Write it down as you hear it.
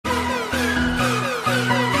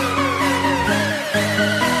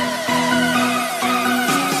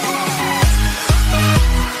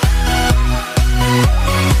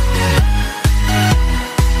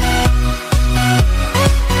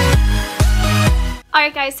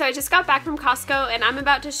Alright guys, so I just got back from Costco and I'm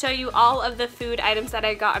about to show you all of the food items that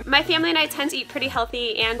I got. My family and I tend to eat pretty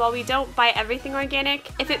healthy, and while we don't buy everything organic,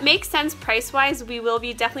 if it makes sense price-wise, we will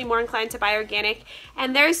be definitely more inclined to buy organic.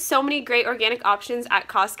 And there's so many great organic options at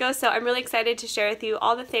Costco, so I'm really excited to share with you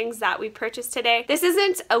all the things that we purchased today. This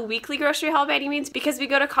isn't a weekly grocery haul by any means because we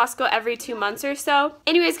go to Costco every 2 months or so.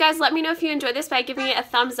 Anyways guys, let me know if you enjoyed this by giving it a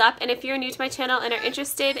thumbs up, and if you're new to my channel and are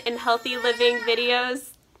interested in healthy living videos,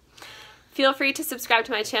 feel free to subscribe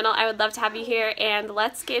to my channel. I would love to have you here, and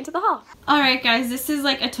let's get into the haul. Alright guys, this is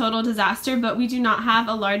like a total disaster, but we do not have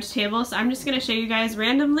a large table, so I'm just going to show you guys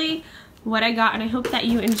randomly what I got, and I hope that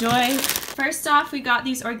you enjoy. First off, we got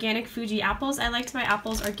these organic Fuji apples. I like to buy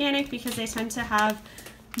apples organic because they tend to have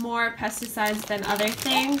more pesticides than other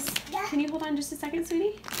things. Can you hold on just a second,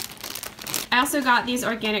 sweetie? I also got these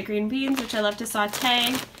organic green beans, which I love to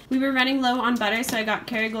saute. We were running low on butter, so I got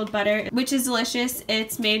Kerrygold butter, which is delicious.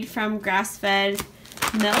 It's made from grass-fed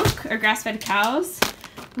milk, or grass-fed cows.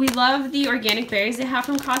 We love the organic berries they have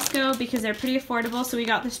from Costco because they're pretty affordable, so we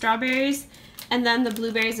got the strawberries and then the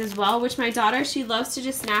blueberries as well, which my daughter, she loves to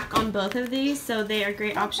just snack on both of these, so they are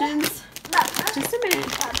great options. Just a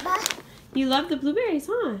minute. You love the blueberries,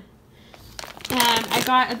 huh? I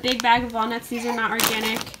got a big bag of walnuts. These are not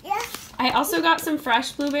organic. I also got some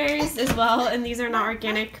fresh blueberries as well, and these are not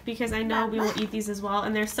organic because I know we will eat these as well,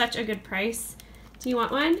 and they're such a good price. Do you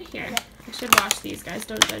want one? Here, I should wash these, guys,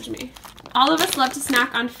 don't judge me. All of us love to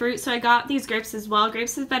snack on fruit, so I got these grapes as well.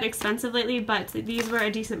 Grapes have been expensive lately, but these were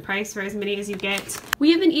a decent price for as many as you get.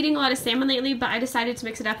 We have been eating a lot of salmon lately, but I decided to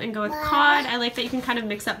mix it up and go with cod. I like that you can kind of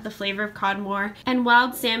mix up the flavor of cod more, and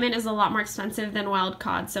wild salmon is a lot more expensive than wild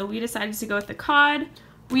cod, so we decided to go with the cod.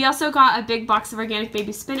 We also got a big box of organic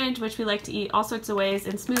baby spinach, which we like to eat all sorts of ways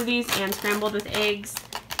in smoothies and scrambled with eggs.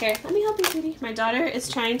 Here, let me help you, sweetie. My daughter is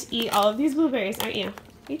trying to eat all of these blueberries, aren't you?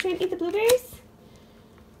 Are you trying to eat the blueberries?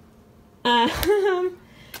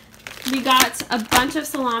 We got a bunch of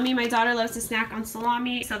salami. My daughter loves to snack on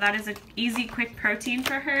salami, so that is an easy, quick protein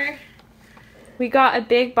for her. We got a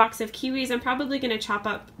big box of kiwis. I'm probably going to chop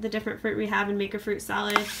up the different fruit we have and make a fruit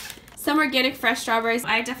salad. Some organic fresh strawberries.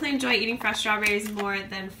 I definitely enjoy eating fresh strawberries more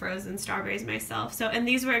than frozen strawberries myself. And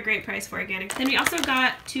these were a great price for organic. Then we also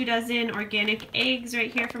got 2 dozen organic eggs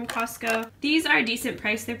right here from Costco. These are a decent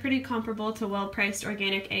price. They're pretty comparable to well-priced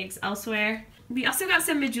organic eggs elsewhere. We also got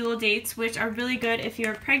some medjool dates, which are really good if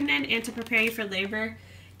you're pregnant and to prepare you for labor.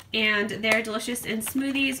 And they're delicious in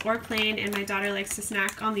smoothies or plain, and my daughter likes to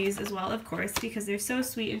snack on these as well, of course, because they're so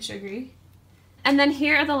sweet and sugary. And then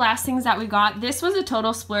here are the last things that we got. This was a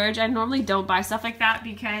total splurge. I normally don't buy stuff like that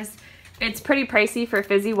because it's pretty pricey for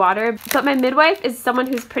fizzy water. But my midwife is someone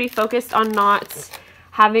who's pretty focused on not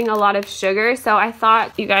having a lot of sugar. So I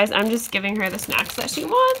thought, you guys, I'm just giving her the snacks that she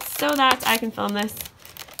wants so that I can film this.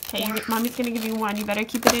 Okay, Mommy's gonna give you one. You better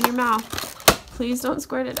keep it in your mouth. Please don't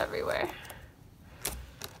squirt it everywhere.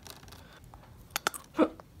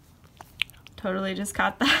 Totally just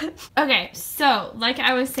caught that. Okay, so like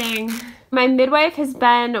I was saying, my midwife has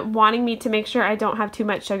been wanting me to make sure I don't have too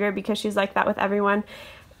much sugar because she's like that with everyone.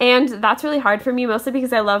 And that's really hard for me, mostly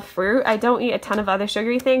because I love fruit. I don't eat a ton of other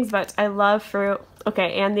sugary things, but I love fruit.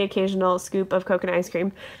 Okay, and the occasional scoop of coconut ice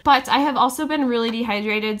cream. But I have also been really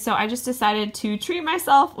dehydrated, so I just decided to treat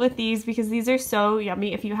myself with these because these are so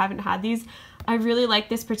yummy if you haven't had these. I really like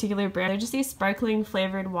this particular brand. They're just these sparkling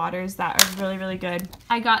flavored waters that are really, really good.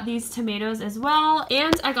 I got these tomatoes as well,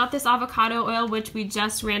 and I got this avocado oil, which we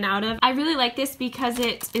just ran out of. I really like this because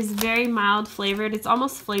it is very mild flavored. It's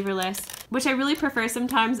almost flavorless, which I really prefer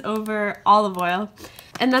sometimes over olive oil.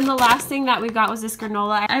 And then the last thing that we got was this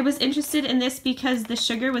granola. I was interested in this because the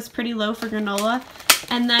sugar was pretty low for granola,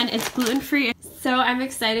 and then it's gluten-free. So I'm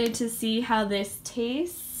excited to see how this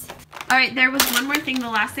tastes. Alright, there was one more thing. The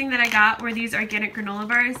last thing that I got were these organic granola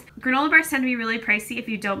bars. Granola bars tend to be really pricey if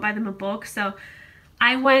you don't buy them in bulk, so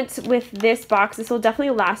I went with this box. This will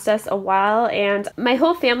definitely last us a while, and my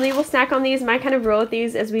whole family will snack on these. My kind of rule with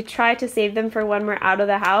these is we try to save them for when we're out of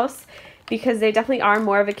the house because they definitely are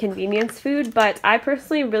more of a convenience food, but I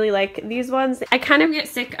personally really like these ones. I kind of get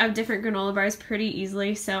sick of different granola bars pretty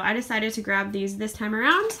easily, so I decided to grab these this time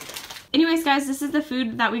around. Anyways, guys, this is the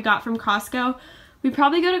food that we got from Costco. We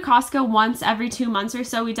probably go to Costco once every 2 months or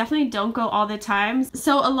so. We definitely don't go all the time.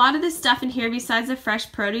 So a lot of the stuff in here, besides the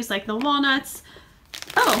fresh produce like the walnuts.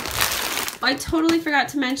 Oh, I totally forgot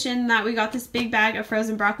to mention that we got this big bag of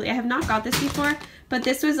frozen broccoli. I have not got this before, but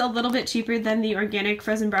this was a little bit cheaper than the organic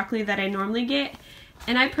frozen broccoli that I normally get.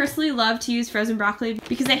 And I personally love to use frozen broccoli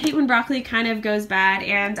because I hate when broccoli kind of goes bad,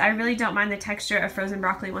 and I really don't mind the texture of frozen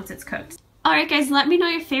broccoli once it's cooked. Alright guys, let me know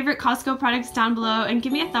your favorite Costco products down below and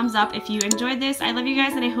give me a thumbs up if you enjoyed this. I love you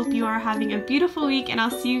guys and I hope you are having a beautiful week, and I'll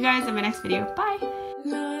see you guys in my next video. Bye!